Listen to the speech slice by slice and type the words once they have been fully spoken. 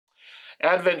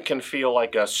Advent can feel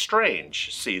like a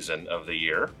strange season of the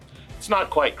year. It's not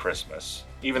quite Christmas,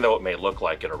 even though it may look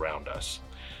like it around us.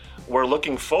 We're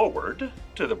looking forward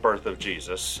to the birth of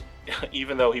Jesus,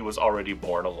 even though he was already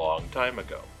born a long time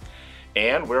ago.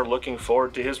 And we're looking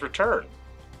forward to his return,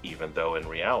 even though in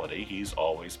reality he's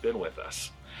always been with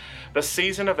us. The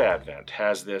season of Advent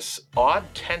has this odd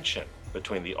tension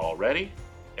between the already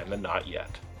and the not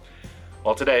yet.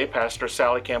 Well, today, Pastor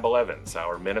Sally Campbell-Evans,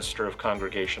 our Minister of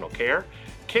Congregational Care,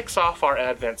 kicks off our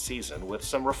Advent season with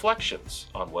some reflections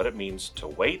on what it means to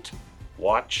wait,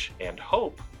 watch, and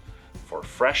hope for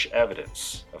fresh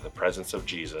evidence of the presence of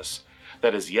Jesus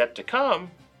that is yet to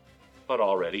come, but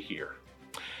already here.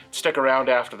 Stick around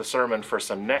after the sermon for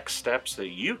some next steps that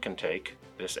you can take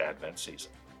this Advent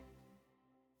season.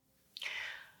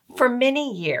 For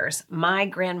many years, my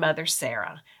grandmother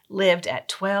Sarah lived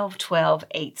at 1212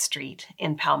 8th Street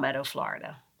in Palmetto,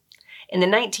 Florida. In the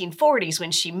 1940s,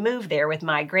 when she moved there with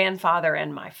my grandfather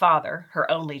and my father, her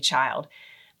only child,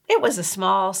 it was a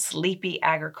small, sleepy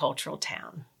agricultural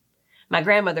town. My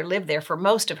grandmother lived there for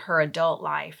most of her adult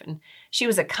life, and she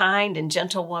was a kind and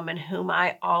gentle woman whom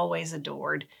I always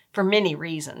adored for many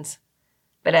reasons.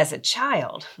 But as a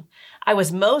child, I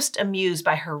was most amused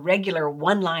by her regular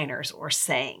one-liners or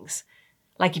sayings.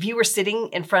 Like if you were sitting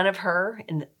in front of her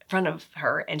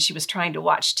and she was trying to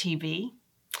watch TV,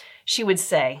 she would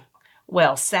say,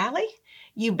 "Well, Sally,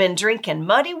 you've been drinking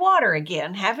muddy water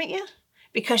again, haven't you?"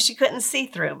 Because she couldn't see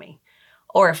through me.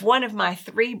 Or if one of my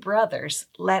 3 brothers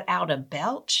let out a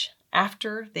belch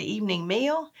after the evening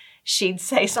meal, she'd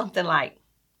say something like,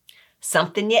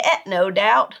 "Something you et, no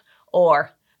doubt,"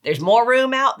 or "There's more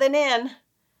room out than in."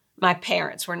 My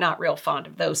parents were not real fond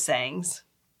of those sayings.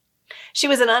 She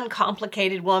was an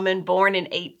uncomplicated woman born in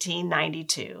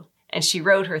 1892, and she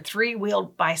rode her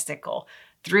 3-wheeled bicycle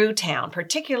through town,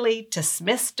 particularly to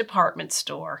Smith's department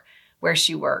store, where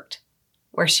she worked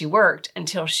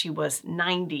until she was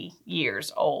 90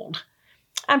 years old.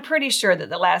 I'm pretty sure that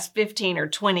the last 15 or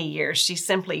 20 years, she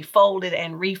simply folded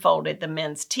and refolded the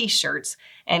men's T-shirts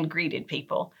and greeted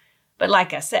people. But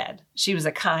like I said, she was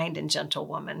a kind and gentle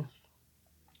woman.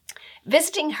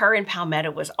 Visiting her in Palmetto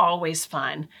was always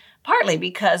fun, partly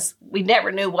because we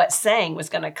never knew what saying was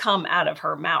going to come out of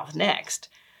her mouth next.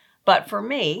 But for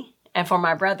me, and for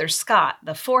my brother Scott,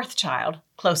 the 4th child,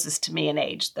 closest to me in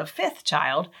age, the 5th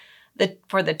child,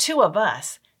 for the 2 of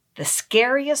us, the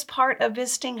scariest part of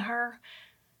visiting her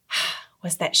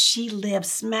was that she lived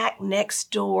smack next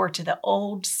door to the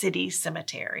old city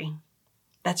cemetery.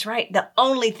 That's right, the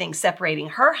only thing separating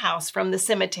her house from the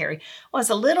cemetery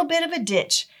was a little bit of a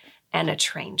ditch and a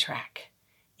train track.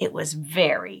 It was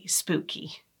very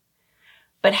spooky.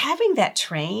 But having that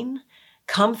train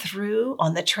come through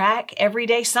on the track every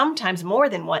day, sometimes more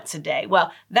than once a day,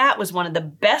 well, that was one of the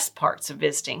best parts of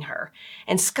visiting her.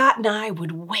 And Scott and I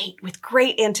would wait with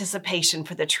great anticipation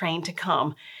for the train to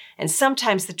come. And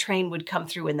sometimes the train would come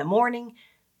through in the morning,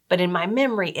 but in my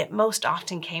memory, it most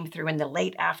often came through in the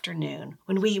late afternoon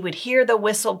when we would hear the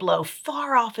whistle blow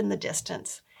far off in the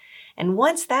distance. And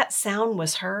once that sound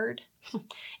was heard,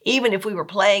 even if we were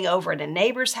playing over at a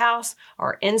neighbor's house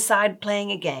or inside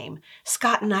playing a game,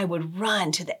 Scott and I would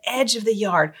run to the edge of the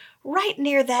yard right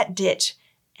near that ditch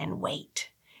and wait,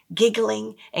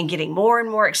 giggling and getting more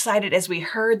and more excited as we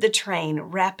heard the train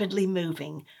rapidly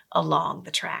moving along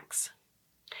the tracks.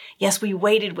 Yes, we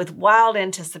waited with wild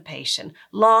anticipation,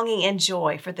 longing and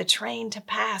joy for the train to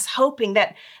pass, hoping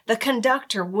that the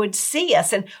conductor would see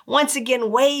us and once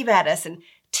again wave at us and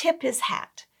tip his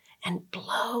hat and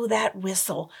blow that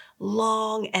whistle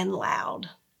long and loud.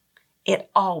 It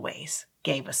always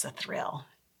gave us a thrill.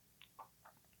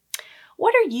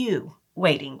 What are you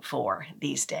waiting for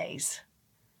these days?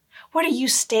 What are you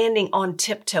standing on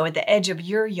tiptoe at the edge of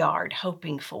your yard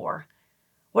hoping for?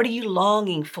 What are you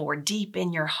longing for deep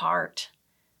in your heart?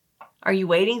 Are you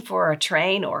waiting for a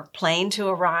train or plane to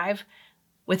arrive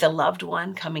with a loved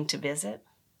one coming to visit?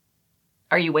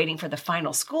 Are you waiting for the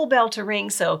final school bell to ring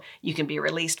so you can be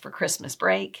released for Christmas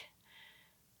break?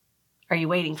 Are you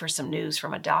waiting for some news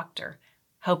from a doctor,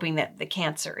 hoping that the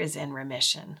cancer is in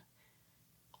remission?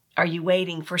 Are you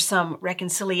waiting for some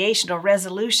reconciliation or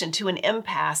resolution to an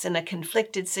impasse in a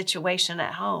conflicted situation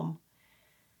at home?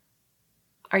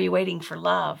 Are you waiting for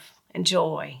love and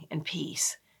joy and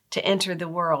peace to enter the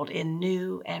world in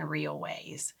new and real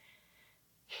ways?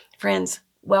 Friends,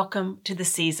 welcome to the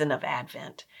season of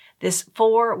Advent, this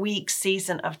 4-week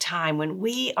season of time when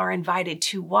we are invited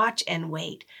to watch and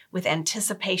wait with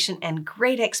anticipation and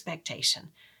great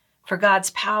expectation for God's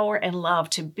power and love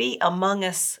to be among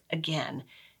us again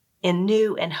in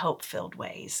new and hope-filled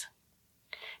ways.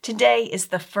 Today is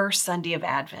the first Sunday of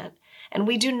Advent, And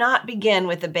we do not begin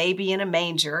with the baby in a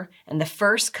manger and the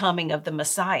first coming of the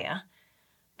Messiah,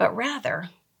 but rather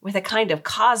with a kind of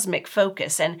cosmic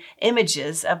focus and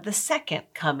images of the second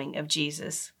coming of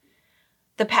Jesus.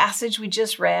 The passage we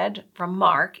just read from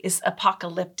Mark is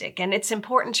apocalyptic, and it's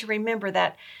important to remember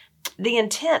that the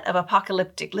intent of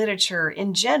apocalyptic literature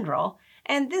in general,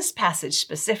 and this passage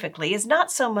specifically, is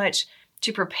not so much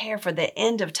to prepare for the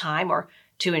end of time or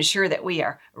to ensure that we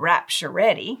are rapture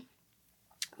ready,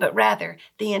 but rather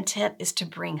the intent is to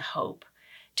bring hope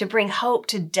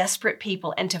to desperate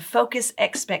people and to focus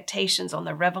expectations on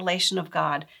the revelation of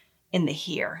God in the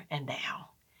here and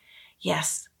now.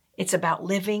 Yes, it's about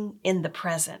living in the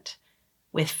present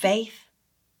with faith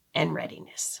and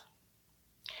readiness.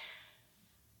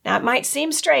 Now, it might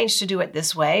seem strange to do it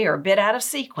this way or a bit out of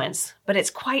sequence, but it's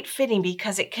quite fitting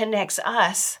because it connects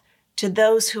us to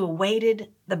those who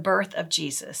awaited the birth of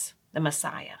Jesus, the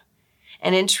Messiah.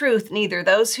 And in truth, neither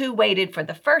those who waited for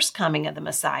the first coming of the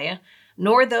Messiah,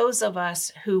 nor those of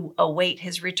us who await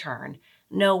his return,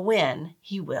 know when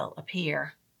he will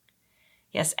appear.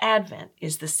 Yes, Advent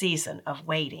is the season of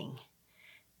waiting.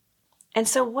 And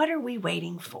so what are we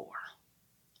waiting for?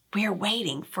 We are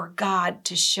waiting for God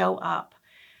to show up.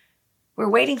 We're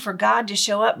waiting for God to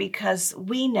show up because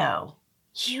we know,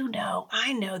 you know,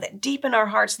 I know that deep in our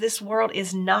hearts, this world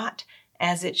is not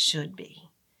as it should be.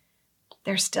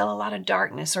 There's still a lot of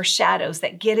darkness or shadows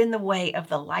that get in the way of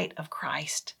the light of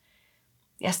Christ.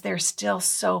 Yes, there's still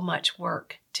so much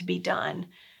work to be done.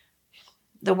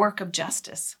 The work of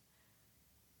justice,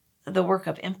 the work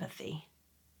of empathy,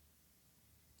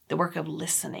 the work of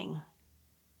listening,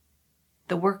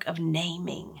 the work of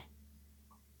naming,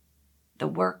 the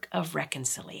work of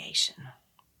reconciliation.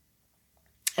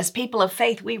 As people of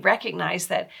faith, we recognize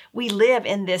that we live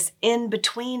in this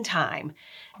in-between time,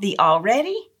 the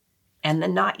already and the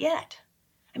not yet.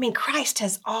 I mean, Christ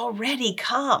has already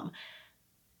come,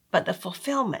 but the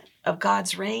fulfillment of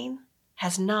God's reign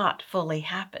has not fully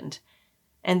happened.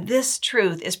 And this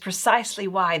truth is precisely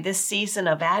why this season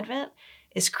of Advent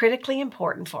is critically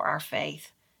important for our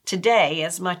faith, today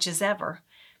as much as ever.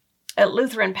 A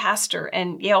Lutheran pastor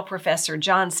and Yale professor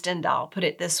John Stendahl put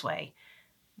it this way: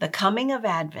 the coming of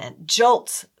Advent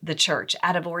jolts the church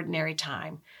out of ordinary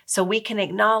time so we can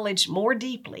acknowledge more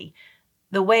deeply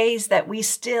the ways that we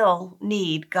still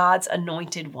need God's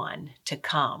anointed one to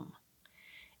come.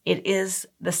 It is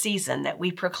the season that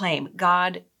we proclaim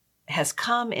God has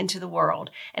come into the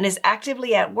world and is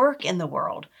actively at work in the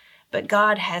world, but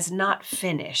God has not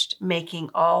finished making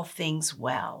all things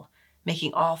well,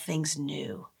 making all things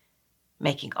new,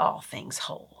 making all things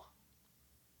whole.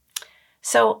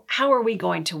 So how are we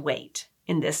going to wait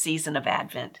in this season of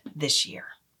Advent this year?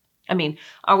 I mean,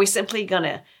 are we simply going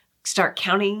to start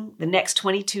counting the next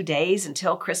 22 days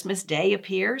until Christmas Day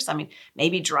appears? I mean,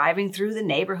 maybe driving through the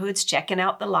neighborhoods, checking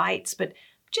out the lights, but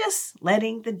just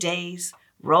letting the days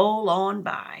roll on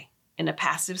by in a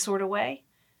passive sort of way?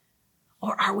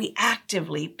 Or are we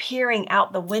actively peering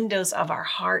out the windows of our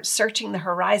hearts, searching the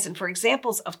horizon for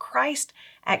examples of Christ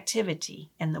activity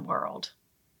in the world?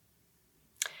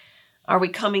 Are we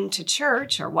coming to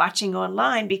church or watching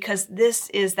online because this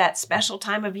is that special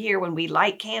time of year when we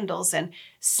light candles and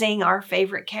sing our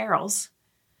favorite carols?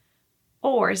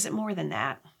 Or is it more than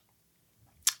that?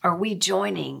 Are we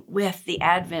joining with the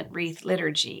Advent wreath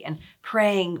liturgy and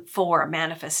praying for a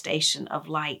manifestation of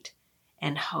light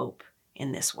and hope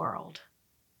in this world?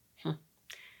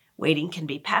 Waiting can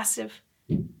be passive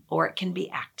or it can be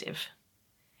active.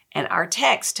 And our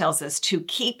text tells us to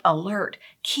keep alert,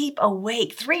 keep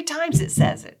awake. 3 times it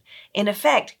says it. In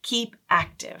effect, keep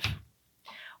active.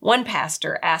 One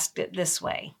pastor asked it this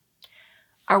way: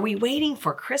 are we waiting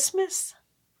for Christmas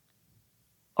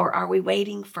or are we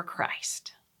waiting for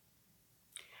Christ?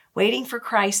 Waiting for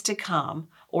Christ to come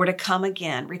or to come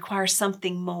again requires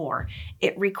something more.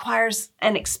 It requires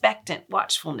an expectant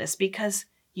watchfulness because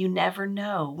you never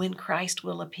know when Christ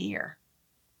will appear.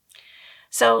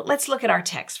 So let's look at our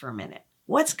text for a minute.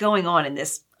 What's going on in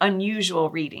this unusual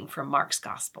reading from Mark's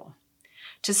Gospel?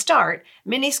 To start,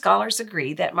 many scholars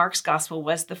agree that Mark's Gospel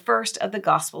was the first of the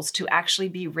Gospels to actually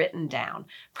be written down,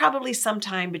 probably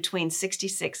sometime between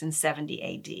 66 and 70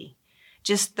 AD,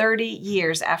 just 30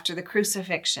 years after the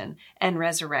crucifixion and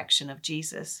resurrection of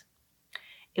Jesus.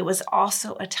 It was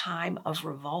also a time of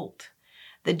revolt.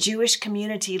 The Jewish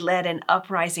community led an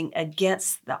uprising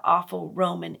against the awful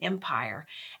Roman Empire,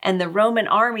 and the Roman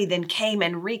army then came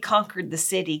and reconquered the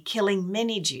city, killing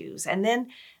many Jews, and then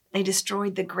they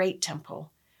destroyed the great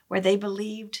temple, where they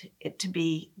believed it to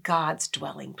be God's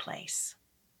dwelling place.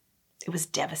 It was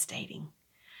devastating.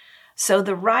 So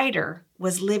the writer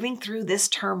was living through this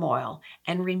turmoil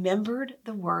and remembered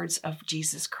the words of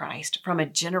Jesus Christ from a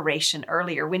generation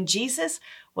earlier when Jesus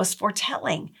was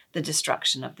foretelling the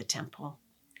destruction of the temple.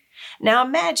 Now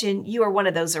imagine you are one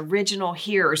of those original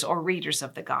hearers or readers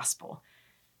of the gospel.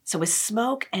 So with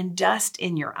smoke and dust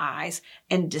in your eyes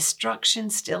and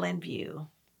destruction still in view,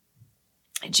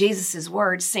 Jesus'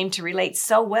 words seem to relate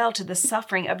so well to the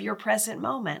suffering of your present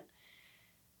moment.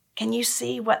 Can you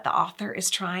see what the author is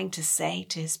trying to say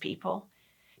to his people?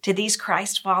 To these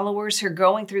Christ followers who are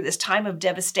going through this time of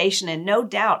devastation and no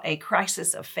doubt a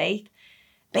crisis of faith?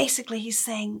 Basically, he's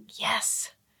saying,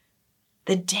 yes,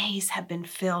 the days have been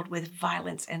filled with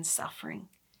violence and suffering.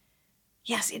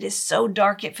 Yes, it is so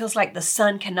dark it feels like the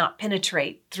sun cannot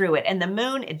penetrate through it, and the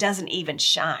moon, it doesn't even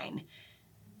shine.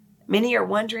 Many are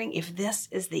wondering if this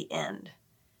is the end.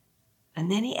 And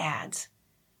then he adds,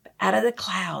 out of the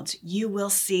clouds, you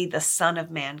will see the Son of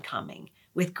Man coming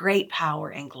with great power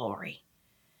and glory.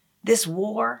 This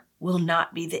war will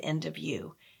not be the end of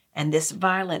you, and this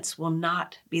violence will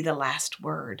not be the last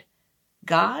word.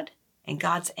 God and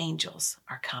God's angels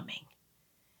are coming.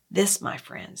 This, my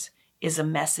friends, is a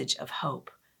message of hope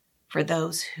for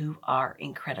those who are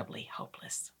incredibly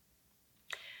hopeless.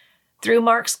 Through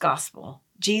Mark's gospel,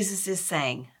 Jesus is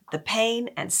saying, the pain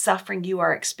and suffering you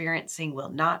are experiencing will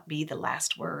not be the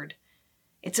last word.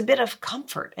 It's a bit of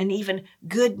comfort and even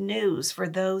good news for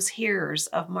those hearers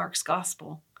of Mark's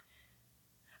gospel.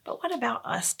 But what about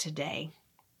us today?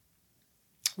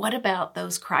 What about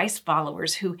those Christ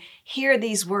followers who hear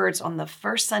these words on the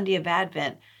first Sunday of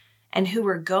Advent and who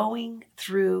are going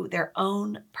through their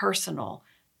own personal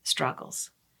struggles?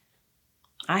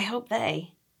 I hope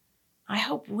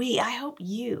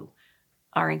you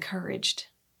are encouraged.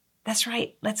 That's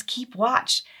right. Let's keep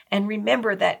watch and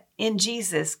remember that in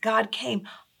Jesus, God came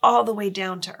all the way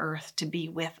down to earth to be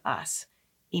with us,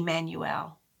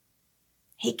 Emmanuel.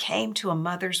 He came to a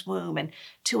mother's womb and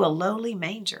to a lowly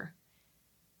manger.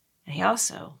 And he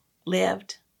also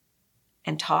lived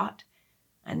and taught,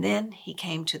 and then he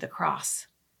came to the cross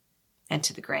and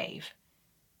to the grave.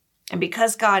 And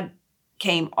because God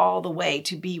came all the way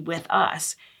to be with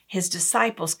us, his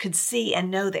disciples could see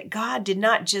and know that God did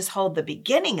not just hold the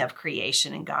beginning of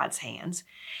creation in God's hands,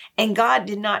 and God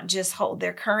did not just hold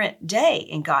their current day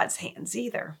in God's hands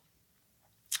either.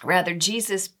 Rather,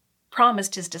 Jesus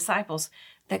promised his disciples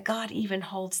that God even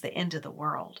holds the end of the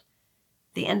world,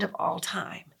 the end of all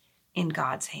time, in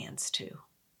God's hands too.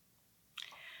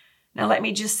 Now, let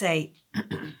me just say,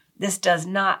 this does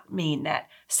not mean that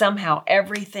somehow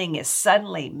everything is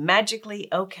suddenly magically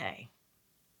okay.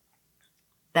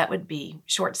 That would be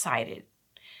short-sighted.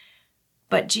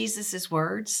 But Jesus'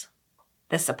 words,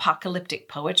 this apocalyptic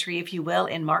poetry, if you will,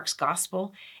 in Mark's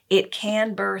gospel, it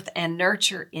can birth and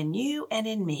nurture in you and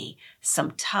in me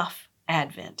some tough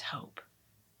Advent hope.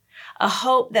 A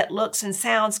hope that looks and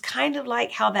sounds kind of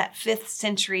like how that 5th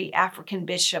century African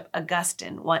bishop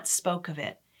Augustine once spoke of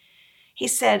it. He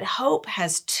said, hope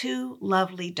has 2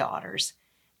 lovely daughters,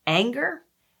 anger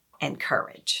and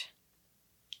courage.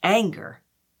 Anger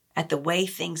at the way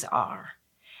things are,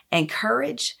 and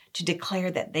courage to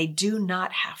declare that they do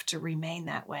not have to remain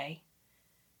that way.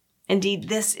 Indeed,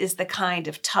 this is the kind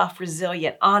of tough,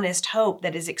 resilient, honest hope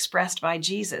that is expressed by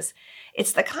Jesus.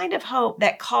 It's the kind of hope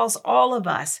that calls all of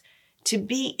us to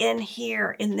be in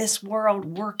here in this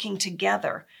world working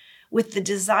together with the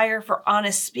desire for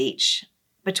honest speech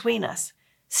between us,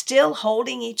 still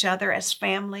holding each other as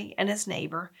family and as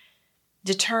neighbor,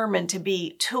 determined to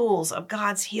be tools of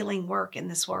God's healing work in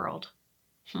this world.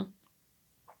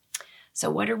 So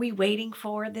what are we waiting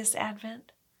for this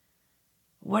Advent?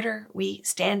 What are we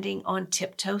standing on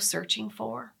tiptoe searching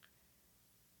for?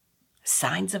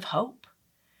 Signs of hope.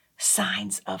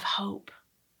 Signs of hope.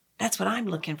 That's what I'm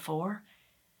looking for.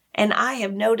 And I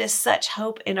have noticed such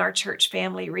hope in our church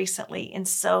family recently in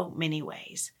so many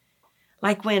ways.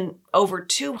 Like when over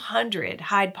 200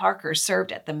 Hyde Parkers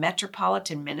served at the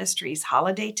Metropolitan Ministries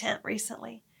holiday tent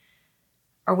recently.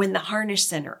 Or when the Harnish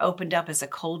Center opened up as a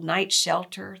cold night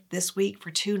shelter this week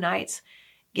for 2 nights,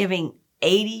 giving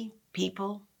 80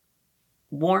 people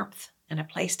warmth and a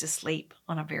place to sleep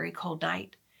on a very cold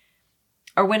night.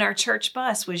 Or when our church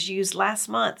bus was used last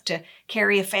month to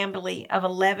carry a family of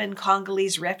 11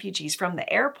 Congolese refugees from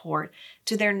the airport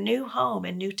to their new home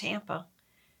in New Tampa,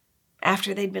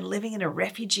 after they'd been living in a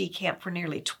refugee camp for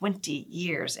nearly 20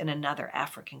 years in another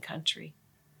African country.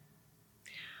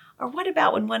 Or what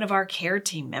about when one of our care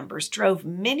team members drove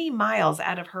many miles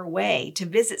out of her way to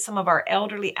visit some of our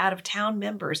elderly out-of-town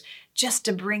members just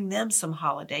to bring them some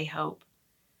holiday hope?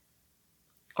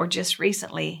 Or just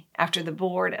recently, after the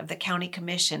board of the county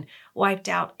commission wiped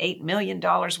out $8 million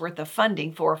worth of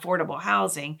funding for affordable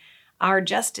housing, our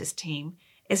justice team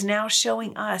is now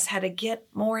showing us how to get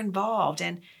more involved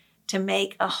and to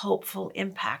make a hopeful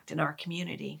impact in our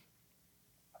community.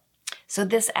 So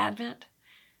this Advent,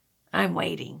 I'm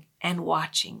waiting and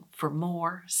watching for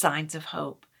more signs of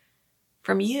hope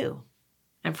from you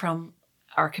and from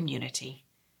our community.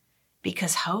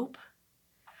 Because hope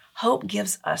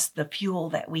gives us the fuel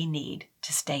that we need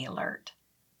to stay alert.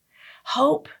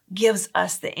 Hope gives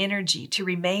us the energy to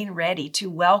remain ready to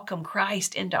welcome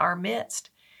Christ into our midst.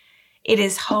 It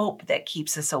is hope that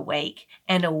keeps us awake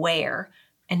and aware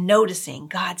and noticing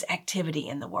God's activity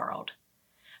in the world.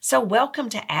 So welcome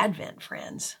to Advent,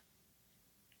 friends.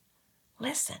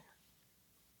 Listen,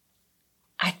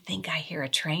 I think I hear a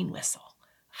train whistle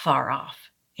far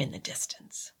off in the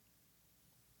distance.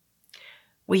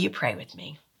 Will you pray with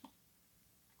me?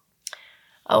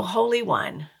 Oh, Holy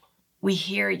One, we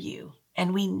hear you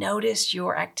and we notice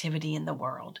your activity in the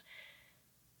world.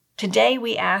 Today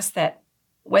we ask that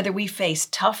whether we face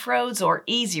tough roads or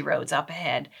easy roads up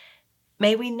ahead,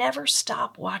 may we never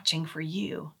stop watching for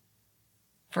you.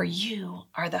 For you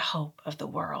are the hope of the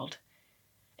world.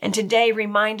 And today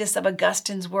remind us of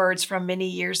Augustine's words from many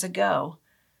years ago.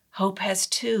 Hope has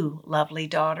two lovely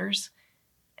daughters,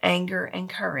 anger and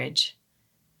courage.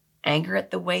 Anger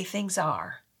at the way things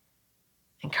are,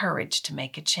 and courage to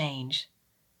make a change.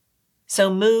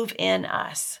 So move in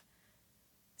us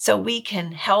so we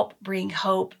can help bring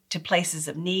hope to places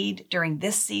of need during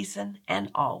this season and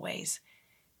always.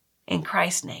 In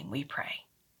Christ's name we pray.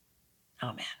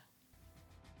 Amen.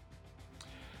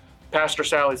 Pastor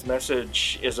Sally's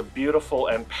message is a beautiful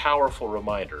and powerful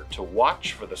reminder to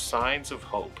watch for the signs of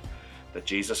hope that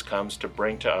Jesus comes to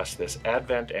bring to us this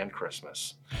Advent and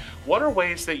Christmas. What are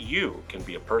ways that you can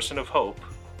be a person of hope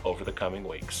over the coming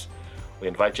weeks? We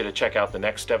invite you to check out the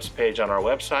Next Steps page on our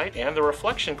website and the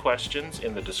reflection questions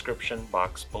in the description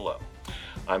box below.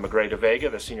 I'm Agreda Vega,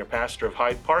 the Senior Pastor of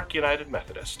Hyde Park United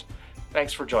Methodist.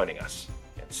 Thanks for joining us,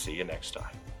 and see you next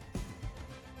time.